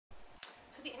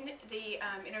So the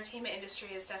entertainment industry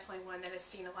is definitely one that has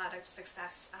seen a lot of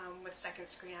success with second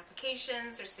screen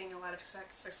applications. They're seeing a lot of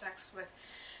success with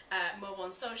mobile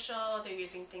and social. They're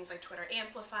using things like Twitter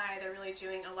Amplify. They're really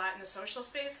doing a lot in the social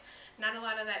space. Not a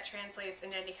lot of that translates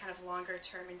into any kind of longer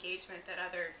term engagement that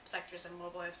other sectors in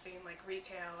mobile have seen, like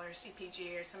retail or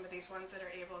CPG or some of these ones that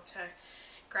are able to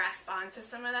grasp onto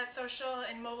some of that social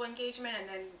and mobile engagement and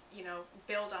then, you know,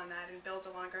 build on that and build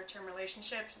a longer term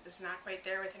relationship. It's not quite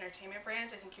there with entertainment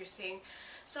brands. I think you're seeing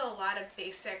still a lot of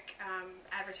basic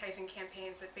advertising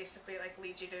campaigns that basically like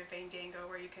lead you to Fandango,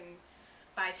 where you can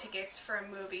buy tickets for a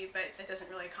movie, but that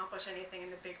doesn't really accomplish anything in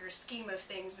the bigger scheme of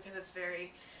things because it's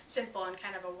very simple and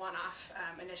kind of a one-off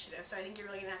initiative. So I think you're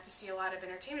really going to have to see a lot of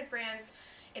entertainment brands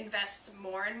invest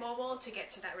more in mobile to get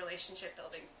to that relationship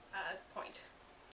building point.